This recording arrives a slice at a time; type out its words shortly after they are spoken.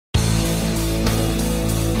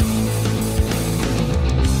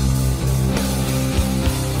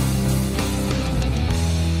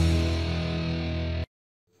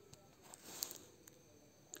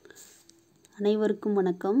அனைவருக்கும்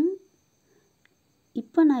வணக்கம்.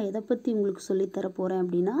 இப்போ நான் எதை பற்றி உங்களுக்கு சொல்லித்தர போகிறேன்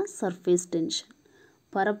அப்படின்னா சர்ஃபேஸ் டென்ஷன்,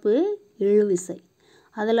 பரப்பு இழுவிசை.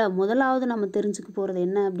 அதில் முதலாவது நம்ம தெரிஞ்சுக்க போகிறது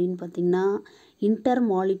என்ன அப்படின்னு பார்த்திங்கன்னா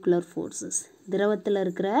இன்டர்மாலிகுலர் ஃபோர்ஸஸ், திரவத்தில்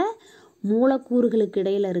இருக்கிற மூலக்கூறுகளுக்கு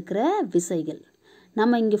இடையில் இருக்கிற விசைகள்.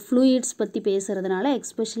 நம்ம இங்கே ஃப்ளூயிட்ஸ் பற்றி பேசுகிறதுனால,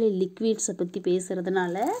 எக்ஸ்பெஷலி லிக்விட்ஸை பற்றி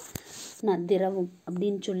பேசுகிறதுனால நான் திரவம்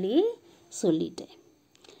அப்படின்னு சொல்லிட்டேன்.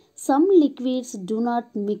 Some liquids do not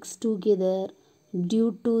mix together due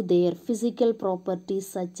to their physical properties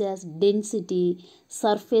such as density,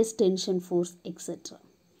 surface tension force, etc.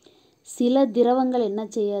 சில திரவங்கள் என்ன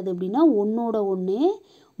செய்யாது அப்படின்னா ஒன்றோட ஒன்று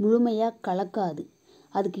முழுமையாக கலக்காது.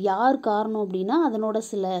 அதுக்கு யார் காரணம் அப்படின்னா அதனோட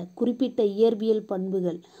சில குறிப்பிட்ட இயற்பியல்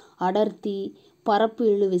பண்புகள், அடர்த்தி, பரப்பு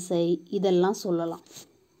இழுவிசை இதெல்லாம் சொல்லலாம்.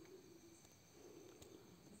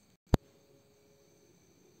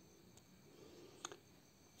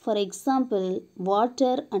 For example,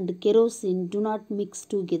 water and kerosene do not mix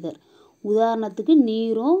together. உதாரணத்துக்கு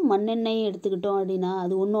நீரும் மண்ணெண்ணெயும் எடுத்துக்கிட்டோம் அப்படின்னா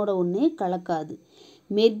அது ஒன்றோட ஒன்று கலக்காது.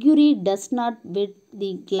 Mercury does not wet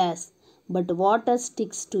the glass, but water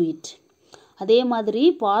sticks to it. அதே மாதிரி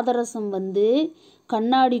பாதரசம்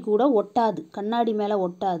கண்ணாடி கூட ஒட்டாது, கண்ணாடி மேலே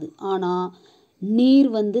ஒட்டாது. ஆனால்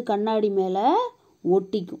நீர் கண்ணாடி மேலே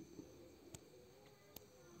ஒட்டிக்கும்.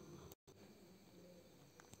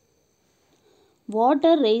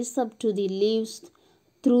 Water rises up to the leaves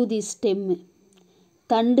through the stem.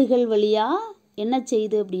 தண்டுகள் வழியாக என்ன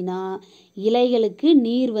செய்யுது அப்படின்னா இலைகளுக்கு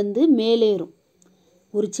நீர் மேலேறும்.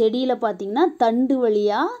 ஒரு செடியில் பார்த்திங்கன்னா தண்டு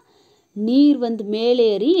வழியாக நீர்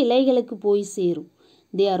மேலேறி இலைகளுக்கு போய் சேரும்.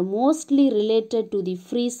 They are mostly related to the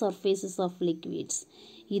free surfaces of liquids.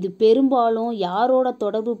 இது பெரும்பாலும் யாரோட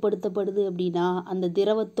தொடர்பு படுத்தப்படுது அப்படின்னா அந்த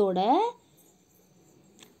திரவத்தோட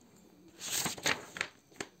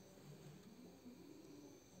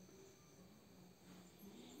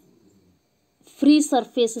ஃப்ரீ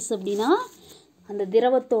சர்ஃபேஸஸ் அப்படின்னா அந்த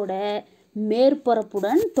திரவத்தோட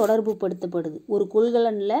மேற்பரப்புடன் தொடர்பு படுத்தப்படுது. ஒரு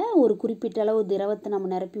கொள்கலனில் ஒரு குறிப்பிட்ட அளவு திரவத்தை நம்ம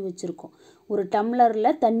நிரப்பி வச்சுருக்கோம், ஒரு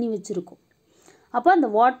டம்ளரில் தண்ணி வச்சுருக்கோம். அப்போ அந்த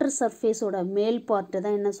வாட்டர் சர்ஃபேஸோட மேல் பார்ட்டை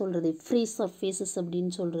தான் என்ன சொல்கிறது, ஃப்ரீ சர்ஃபேஸஸ்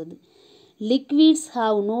அப்படின்னு சொல்கிறது. Liquids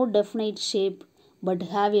have no definite shape but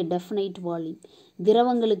have a definite volume.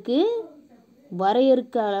 திரவங்களுக்கு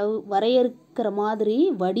வரையறுக்கிற மாதிரி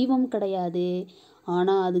வடிவம் கிடையாது,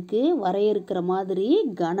 ஆனால் அதுக்கு வரையறுக்கிற மாதிரி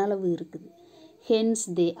கனளவு இருக்குது. Hence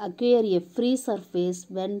they acquire a free surface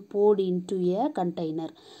when poured into a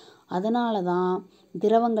container. அதனால தான்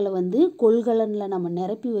திரவங்களை கொள்கலனில் நம்ம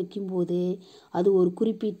நிரப்பி வைக்கும்போது அது ஒரு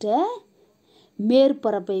குறிப்பிட்ட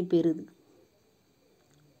மேற்பரப்பை பெறுது.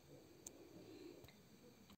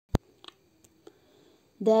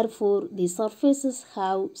 Therefore, the surfaces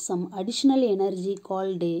have some additional energy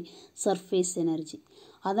called a surface energy.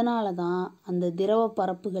 அதனால தான் அந்த திரவ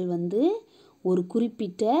பரப்புகள் ஒரு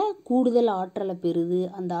குறிப்பிட்ட கூடுதல் ஆற்றலை பெறுது.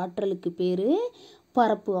 அந்த ஆற்றலுக்கு பேர்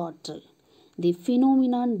பரப்பு ஆற்றல். The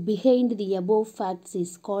phenomenon behind the above facts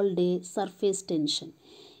is called a surface tension.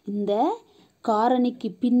 இந்த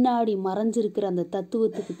காரணிக்கு பின்னாடி மறைஞ்சிருக்கிற அந்த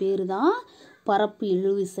தத்துவத்துக்கு பேர் தான் பரப்பு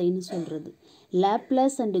இழுவிசைன்னு சொல்கிறது.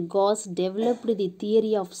 Laplace and Gauss developed the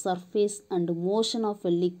theory of surface and motion of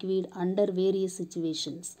a liquid under various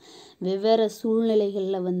situations. வெவ்வேறு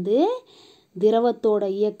சூழ்நிலைகளில் திரவத்தோட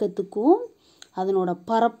இயக்கத்துக்கும் அதனோட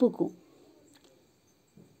பரப்புக்கும்,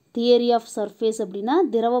 தியரி ஆஃப் சர்ஃபேஸ் அப்படின்னா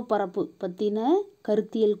திரவ பரப்பு பற்றின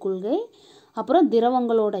கருத்தியல் கொள்கை, அப்புறம்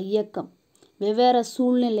திரவங்களோட இயக்கம், வெவ்வேறு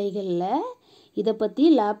சூழ்நிலைகளில் இதை பற்றி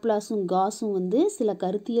லாப்லாஸும் காஸும் சில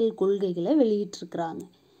கருத்தியல் கொள்கைகளை வெளியிட்டிருக்கிறாங்க.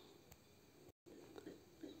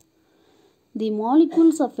 The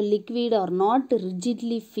molecules of a liquid are not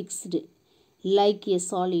rigidly fixed like a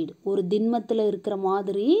solid. ஒரு திண்மத்தில் இருக்கிற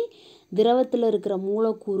மாதிரி திரவத்தில் இருக்கிற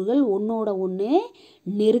மூலக்கூறுகள் ஒன்றோட ஒன்று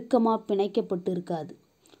நெருக்கமாக பிணைக்கப்பட்டு இருக்காது,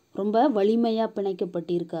 ரொம்ப வலிமையாக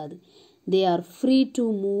பிணைக்கப்பட்டு இருக்காது. They are free to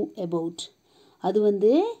move about.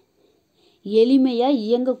 அது எளிமையாக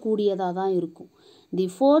இயங்கக்கூடியதாக தான் இருக்கும். The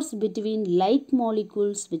force between like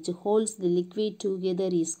molecules which holds the liquid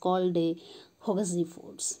together is called a cohesive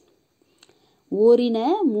force. ஓரின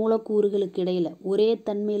மூலக்கூறுகளுக்கு இடையில், ஒரே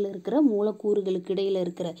தன்மையில் இருக்கிற மூலக்கூறுகளுக்கு இடையில்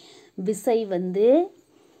இருக்கிற விசை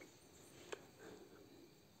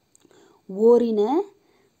ஓரின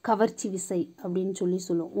கவர்ச்சி விசை அப்படின்னு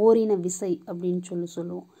சொல்லுவோம், ஓரின விசை அப்படின்னு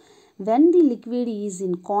சொல்லுவோம். When the liquid is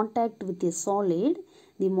in contact with a solid,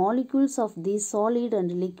 the molecules of this solid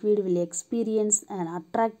and liquid will experience an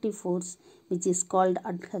attractive force which is called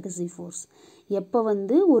adhesive force. எப்போ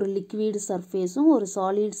ஒரு லிக்விட் சர்ஃபேஸும் ஒரு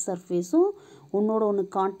சாலிட் சர்ஃபேஸும் ஒன்றோட ஒன்று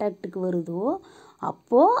கான்டாக்டுக்கு வருதோ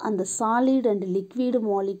அப்போது அந்த சாலிட் அண்ட் லிக்விட்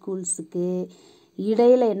மாலிகூல்ஸுக்கு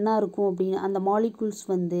இடையில் என்ன இருக்கும் அப்படின்னு அந்த மாலிகூல்ஸ்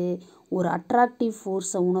வந்து ஒரு அட்ராக்டிவ்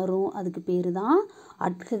ஃபோர்ஸை உணரும். அதுக்கு பேர் தான்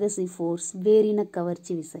அட்ஹெசிவ் ஃபோர்ஸ், வேரின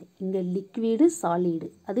கவர்ச்சி விசை. இங்கே லிக்விடு சாலிடு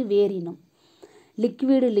அது வேரினம்,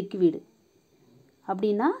 லிக்விடு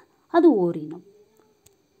அப்படின்னா அது Orinam.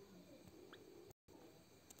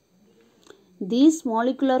 These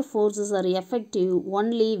molecular forces are effective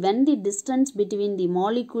only when the distance between the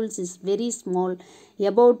molecules is very small,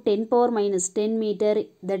 about 10 power minus 10 meter,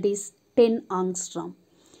 that is 10 angstrom.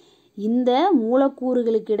 இந்த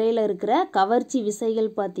மூலக்கூறுகளுக்கு இடையில் இருக்கிற கவர்ச்சி விசைகள்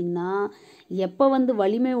பார்த்திங்கன்னா எப்போ வந்து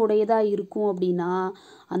வலிமை உடையதாக இருக்கும் அப்படின்னா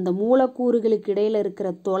அந்த மூலக்கூறுகளுக்கு இடையில்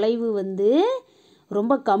இருக்கிற தொலைவு வந்து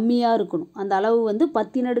ரொம்ப கம்மியாக இருக்கணும். அந்த அளவு வந்து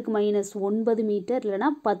 10⁻⁻9 மீட்டர்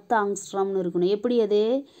இல்லைனா 10 ஆங்ஸ்ட்ராம்னு இருக்கணும். எப்படி அது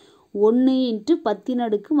 1 ×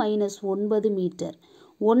 10⁻⁻9 மீட்டர்.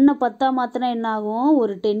 1 10 மாற்றினா என்ன ஆகும்,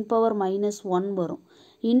 ஒரு 10 பவர் -1 வரும்,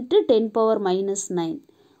 இன்ட்டு 10 பவர் -9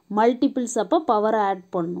 மல்டிபிள்ஸ். அப்போ பவரை ஆட்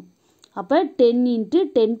பண்ணும். அப்போ 10 ×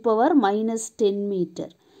 10 பவர் -10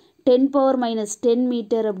 மீட்டர். 10 பவர் -10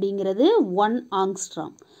 மீட்டர் அப்படிங்கிறது 1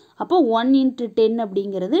 ஆங்ஸ்ட்ராம். அப்போ 1 × 10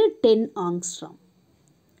 அப்படிங்கிறது 10 angstrom.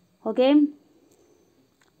 Okay.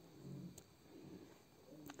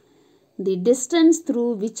 The distance through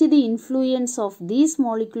which the influence of these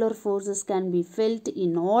molecular forces can be felt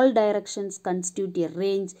in all directions constitute a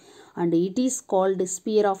range, and it is called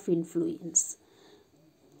sphere of influence.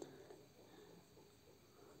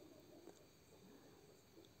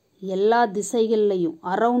 எல்லா திசைகள்லையும்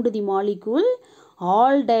around the molecule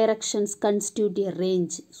all directions constitute a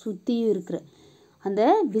range, சுற்றியும் இருக்கிற அந்த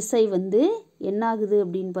விசை வந்து என்னாகுது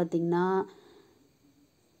அப்படின்னு பார்த்திங்கன்னா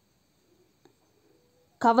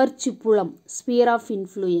கவர்ச்சி புலம், ஸ்பியர் ஆஃப்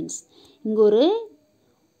இன்ஃப்ளூயன்ஸ். இங்கே ஒரு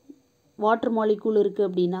வாட்டர் மாலிகூல் இருக்குது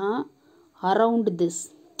அப்படின்னா அரவுண்ட் திஸ்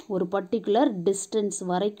ஒரு பர்டிகுலர் டிஸ்டன்ஸ்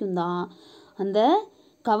வரைக்கும் தான் அந்த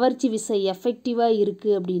கவர்ச்சி விசை எஃபெக்டிவாக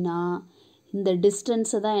இருக்குது. அப்படின்னா இந்த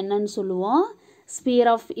டிஸ்டன்ஸை தான் என்னன்னு சொல்லுவோம்,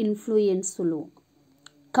 ஸ்பியர் ஆஃப் இன்ஃப்ளூயன்ஸ் சொல்லுவோம்,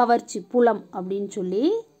 கவர்ச்சி புலம் அப்படின்னு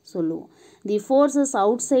சொல்லுவோம். தி forces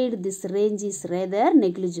out side this range is rather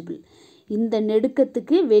negligible. இந்த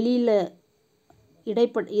நெடுக்கத்துக்கு வெளியில் இது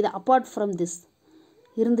அப்பார்ட் ஃப்ரம் திஸ்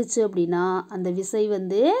இருந்துச்சு அப்படின்னா அந்த விசை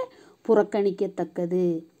வந்து புறக்கணிக்கத்தக்கது.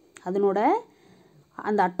 அதனோட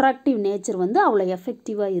அந்த அட்ராக்டிவ் நேச்சர் வந்து அவ்வளோ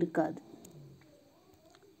எஃபெக்டிவாக இருக்காது.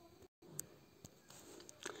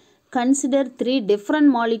 Consider 3 different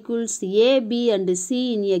molecules A, B and C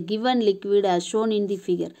in a given liquid as shown in the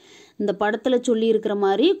figure. இந்த படத்தில் சொல்லியிருக்கிற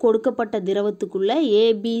மாதிரி கொடுக்கப்பட்ட திரவத்துக்குள்ள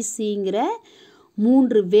ABCங்கிற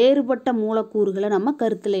 3 வேறுபட்ட மூலக்கூறுகளை நம்ம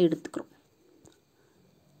கருத்தில் எடுத்துக்கிறோம்.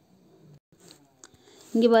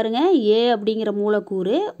 இங்கே பாருங்கள், ஏ அப்படிங்கிற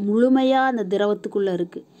மூலக்கூறு முழுமையாக அந்த திரவத்துக்குள்ளே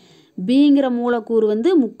இருக்குது. பிங்கிற மூலக்கூறு வந்து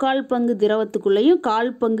 3/4 பங்கு திரவத்துக்குள்ளேயும்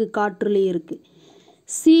 1/4 பங்கு காற்றுலேயும் இருக்குது.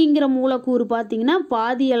 சிங்கிற மூலக்கூறு பார்த்திங்கன்னா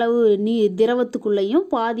பாதி அளவு திரவத்துக்குள்ளேயும்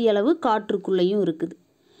பாதி அளவு காற்றுக்குள்ளேயும் இருக்குது.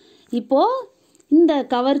 இப்போது இந்த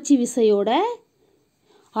கவர்ச்சி விசையோட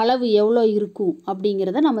அளவு எவ்வளோ இருக்கும்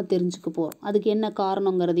அப்படிங்கிறத நம்ம தெரிஞ்சுக்க போகிறோம். அதுக்கு என்ன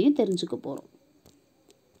காரணங்கிறதையும் தெரிஞ்சுக்க போகிறோம்.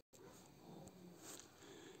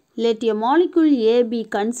 Let a molecule A be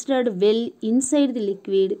considered well inside the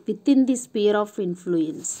liquid within the sphere of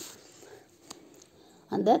influence.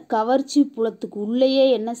 அந்த கவர்ச்சி புலத்துக்கு உள்ளேயே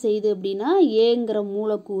என்ன செய்யுது அப்படின்னா ஏங்கிற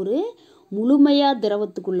மூலக்கூறு முழுமையாக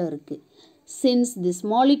திரவத்துக்குள்ளே இருக்குது. Since this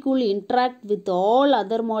molecule interact with all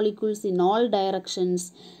other molecules in all directions,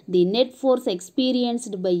 the net force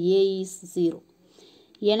experienced by A is 0.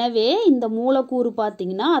 எனவே இந்த மூலக்கூறு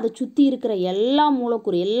பார்த்திங்கன்னா அதை சுற்றி இருக்கிற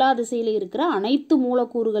எல்லா திசையிலும் இருக்கிற அனைத்து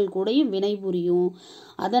மூலக்கூறுகள் கூடயும் வினை புரியும்.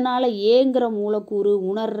 அதனால் ஏங்கிற மூலக்கூறு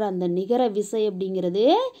உணர்கிற அந்த நிகர விசை அப்படிங்கிறது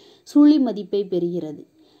சுழி மதிப்பை பெறுகிறது.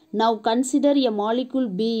 Now consider a molecule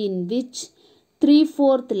B in which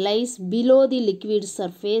 3/4 lies below the liquid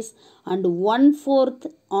surface and 1/4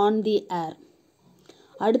 on the air.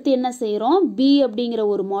 அடுத்து என்ன செய்கிறோம், பி அப்படிங்கிற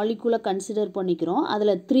ஒரு மாலிகுலை கன்சிடர் பண்ணிக்கிறோம்.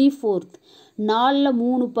 அதில் 3/4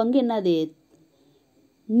 4/3 பங்கு என்னது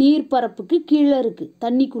நீர்ப்பரப்புக்கு கீழே இருக்குது,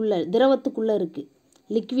 தண்ணிக்குள்ளே திரவத்துக்குள்ளே இருக்குது,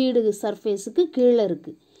 லிக்விடு சர்ஃபேஸுக்கு கீழே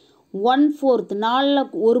இருக்குது. 1/4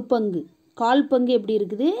 4/1 பங்கு 1/4 பங்கு எப்படி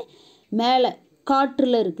இருக்குது மேலே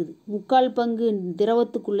காற்றில் இருக்குது. 3/4 பங்கு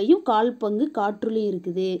திரவத்துக்குள்ளேயும் 1/4 பங்கு காற்றுலையும்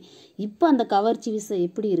இருக்குது. இப்போ அந்த கவர்ச்சி விசை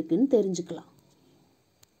எப்படி இருக்குன்னு தெரிஞ்சுக்கலாம்.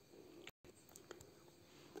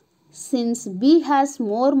 Since B has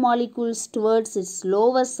more molecules towards its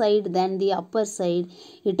lower side than the upper side,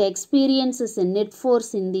 it experiences a net force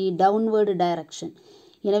in the downward direction.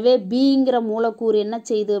 எனவே Bங்கிற மூலக்கூறு என்ன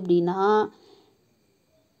செய்யுது அப்படின்னா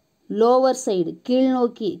லோவர் சைடு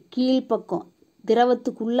கீழ்நோக்கி கீழ்ப்பக்கம்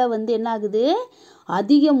திரவத்துக்குள்ளே வந்து என்ன ஆகுது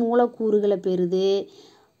அதிக மூலக்கூறுகளை பெறுது.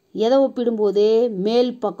 எதை ஒப்பிடும்போது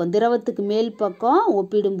மேல் பக்கம், திரவத்துக்கு மேல் பக்கம்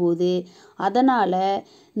ஒப்பிடும்போது. அதனால்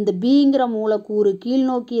இந்த பிங்கிற மூலக்கூறு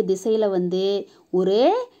கீழ்நோக்கிய திசையில் வந்து ஒரு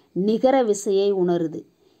நிகர விசையை உணருது.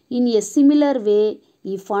 இன் எ similar way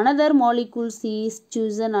if another molecules is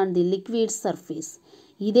Susan on the liquid surface.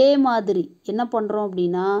 இதே மாதிரி என்ன பண்ணுறோம்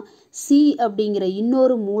அப்படின்னா சி அப்படிங்கிற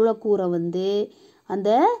இன்னொரு மூலக்கூறை வந்து அந்த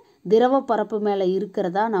திரவ பரப்பு மேலே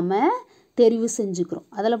இருக்கிறதா நம்ம தெரிவு செஞ்சுக்கிறோம்.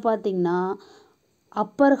 அதில் பார்த்திங்கன்னா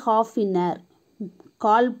அப்பர் ஹாஃப் இன் ஏர்,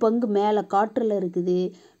 கால் பங்கு மேலே காற்றில் இருக்குது.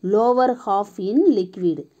 லோவர் ஹாஃப் இன்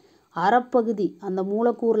லிக்விடு, அரைப்பகுதி அந்த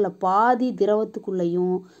மூலக்கூறில் பாதி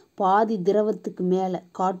திரவத்துக்குள்ளேயும் பாதி திரவத்துக்கு மேலே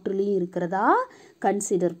காற்றுலையும் இருக்கிறதா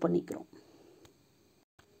கன்சிடர் பண்ணிக்கிறோம்.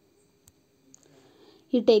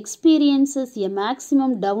 It experiences a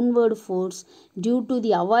maximum downward force due to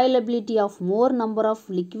the availability of more number of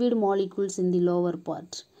liquid molecules in the lower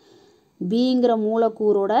part. பிங்கிற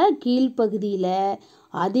மூலக்கூறோட கீழ்ப்பகுதியில்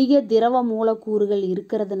அதிக திரவ மூலக்கூறுகள்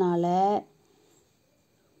இருக்கிறதுனால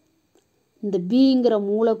இந்த பிங்கிற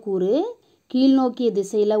மூலக்கூறு கீழ்நோக்கிய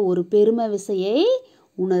திசையில் ஒரு பெரும விசையை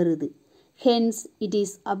உணருது. Hence, it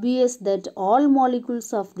is obvious that all molecules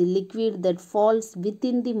of the liquid that falls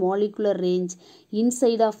within the molecular range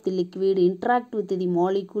inside of the liquid interact with the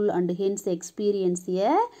molecule and hence experience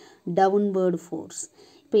a downward force.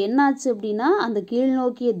 இப்போ என்னாச்சு அப்படின்னா அந்த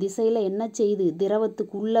கீழ்நோக்கிய திசையில் என்ன செய்யுது,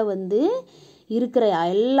 திரவத்துக்குள்ளே வந்து இருக்கிற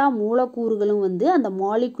எல்லா மூலக்கூறுகளும் வந்து அந்த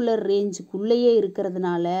மாலிகுலர் ரேஞ்சுக்குள்ளேயே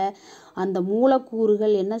இருக்கிறதுனால அந்த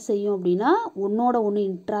மூலக்கூறுகள் என்ன செய்யும் அப்படின்னா ஒன்றோட ஒன்று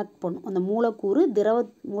இன்ட்ராக்ட் பண்ணும். அந்த மூலக்கூறு திரவ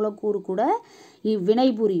மூலக்கூறு கூட வினை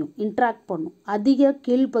புரியும், இன்ட்ராக்ட் பண்ணும். அதிக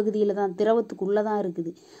கீழ்ப்பகுதியில் தான், திரவத்துக்குள்ளே தான்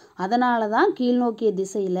இருக்குது. அதனால தான் கீழ்நோக்கிய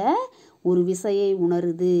திசையில் ஒரு விசையை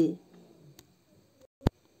உணருது.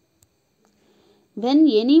 When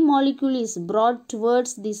any molecule is brought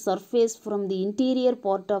towards the surface from the interior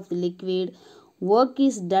part of the liquid, work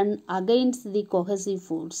is done against the cohesive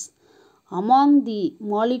force among the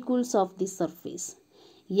molecules of the surface.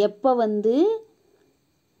 எப்போ வந்து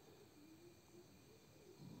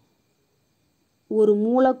ஒரு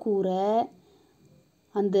மூலக்கூறை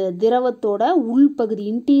அந்த திரவத்தோட உள்பகுதி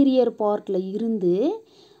இன்டீரியர் பார்ட்டில் இருந்து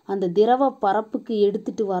அந்த திரவ பரப்புக்கு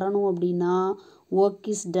எடுத்துகிட்டு வரணும் அப்படின்னா ஒர்க்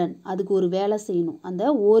இஸ் டன், அதுக்கு ஒரு வேலை செய்யணும். அந்த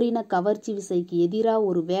ஓரின கவர்ச்சி விசைக்கு எதிராக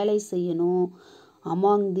ஒரு வேலை செய்யணும்.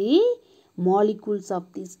 Among the molecules of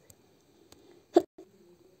this,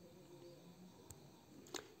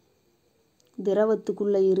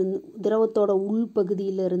 திரவத்துக்குள்ளே இருந்து திரவத்தோட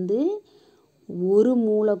உள்பகுதியிலிருந்து ஒரு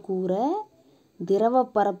மூலக்கூறை திரவ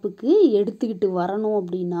பரப்புக்கு எடுத்துக்கிட்டு வரணும்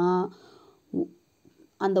அப்படின்னா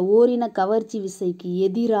அந்த ஓரின கவர்ச்சி விசைக்கு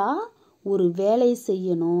எதிராக ஒரு வேலை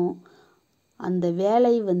செய்யணும். அந்த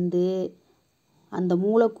வேலை வந்து அந்த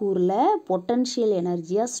மூலக்கூறில் பொட்டன்ஷியல்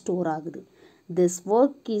எனர்ஜியாக ஸ்டோர் ஆகுது. This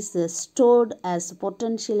work is stored as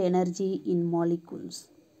potential energy in molecules.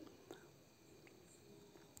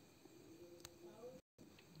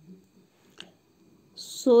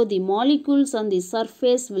 So the molecules on the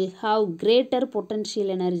surface will have greater potential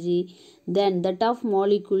energy than that of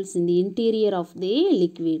molecules in the interior of the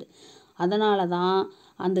liquid. அதனால தான்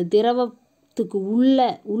அந்த திரவத்துக்கு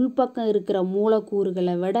உள்பக்கம் இருக்கிற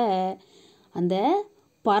மூலக்கூறுகளை விட அந்த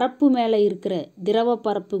பரப்பு மேலே இருக்கிற திரவ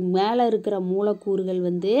பரப்பு மேலே இருக்கிற மூலக்கூறுகள்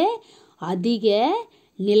வந்து அதிக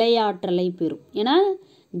நிலையாற்றலை பெறும். ஏன்னா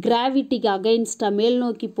கிராவிட்டிக்கு அகைன்ஸ்டாக மேல்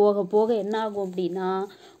நோக்கி போக போக என்ன ஆகும் அப்படின்னா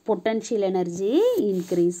பொட்டன்ஷியல் எனர்ஜி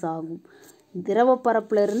இன்க்ரீஸ் ஆகும். திரவ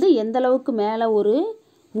பரப்புலேருந்து எந்த அளவுக்கு மேலே ஒரு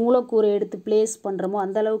மூலக்கூறை எடுத்து பிளேஸ் பண்ணுறோமோ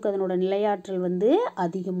அந்த அளவுக்கு அதனோட நிலையாற்றல் வந்து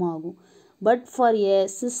அதிகமாகும். But for a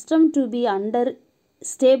system to be under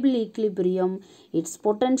stable equilibrium it's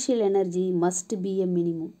potential energy must be a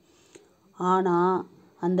minimum. ஆனால்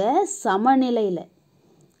அந்த சமநிலையில்,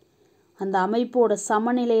 அந்த அமைப்போட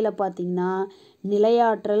சமநிலையில் பார்த்திங்கன்னா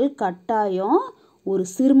நிலையாற்றல் கட்டாயம் ஒரு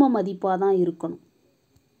சிறும மதிப்பாக தான் இருக்கணும்.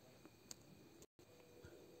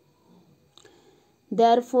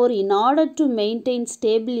 Therefore, in order to maintain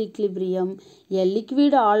stable equilibrium, a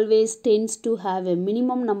liquid always tends to have a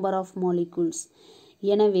minimum number of molecules.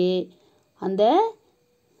 எனவே அந்த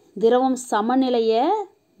திரவம் சமநிலையை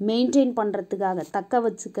மெயின்டைன் பண்ணுறதுக்காக, தக்க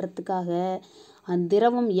வச்சுக்கிறதுக்காக அந்த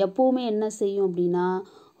திரவம் எப்போவுமே என்ன செய்யும் அப்படின்னா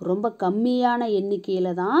ரொம்ப கம்மியான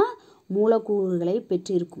எண்ணிக்கையில் தான் மூலக்கூறுகளை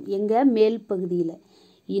பெற்றிருக்கும். எங்கள் மேல் பகுதியில்.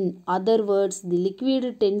 In other words, the liquid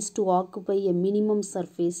tends to occupy a minimum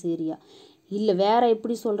surface area. இல்லை வேறு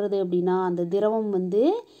எப்படி சொல்கிறது அப்படின்னா அந்த திரவம் வந்து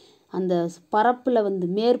அந்த பரப்பில் வந்து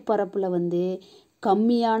மேற்பரப்பில் வந்து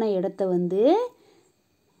கம்மியான இடத்த வந்து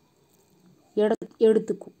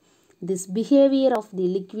எடுத்துக்கும். This behaviour of the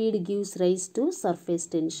liquid gives rice to surface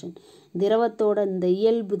tension. திரவத்தோட இந்த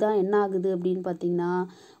இயல்பு தான் என்ன ஆகுது அப்படின்னு பார்த்திங்கன்னா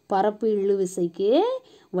பரப்பு இழுவிசைக்கு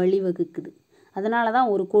வழிவகுக்குது. அதனால தான்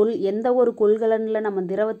எந்த ஒரு கொள்கலனில் நம்ம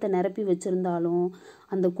திரவத்தை நிரப்பி வச்சுருந்தாலும்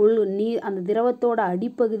அந்த திரவத்தோட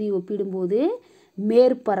அடிப்பகுதி ஒப்பிடும்போது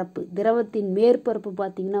மேற்பரப்பு, திரவத்தின் மேற்பரப்பு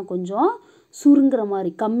பார்த்திங்கன்னா கொஞ்சம் சுருங்குற மாதிரி,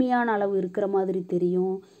 கம்மியான அளவு இருக்கிற மாதிரி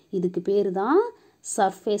தெரியும். இதுக்கு பேர் தான்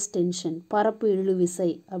சர்ஃபேஸ் டென்ஷன், பரப்பு இழுவிசை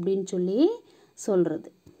அப்படின்னு சொல்லி சொல்கிறது.